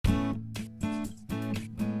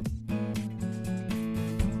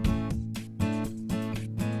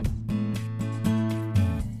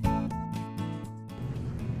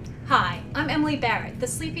I'm Emily Barrett, the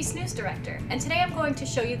Sleepy Snooze Director, and today I'm going to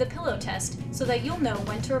show you the pillow test so that you'll know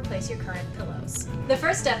when to replace your current pillows. The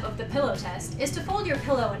first step of the pillow test is to fold your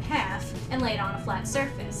pillow in half and lay it on a flat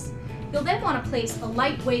surface. You'll then want to place a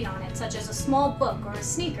light weight on it, such as a small book or a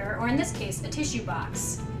sneaker, or in this case, a tissue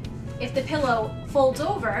box. If the pillow folds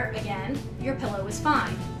over again, your pillow is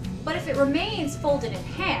fine. But if it remains folded in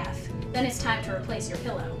half, then it's time to replace your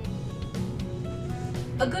pillow.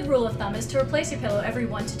 A good rule of thumb is to replace your pillow every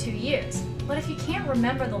 1 to 2 years. But if you can't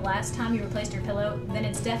remember the last time you replaced your pillow, then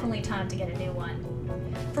it's definitely time to get a new one.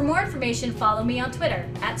 For more information, follow me on Twitter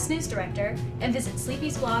 @SnoozeDirector and visit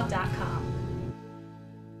sleepysblog.com.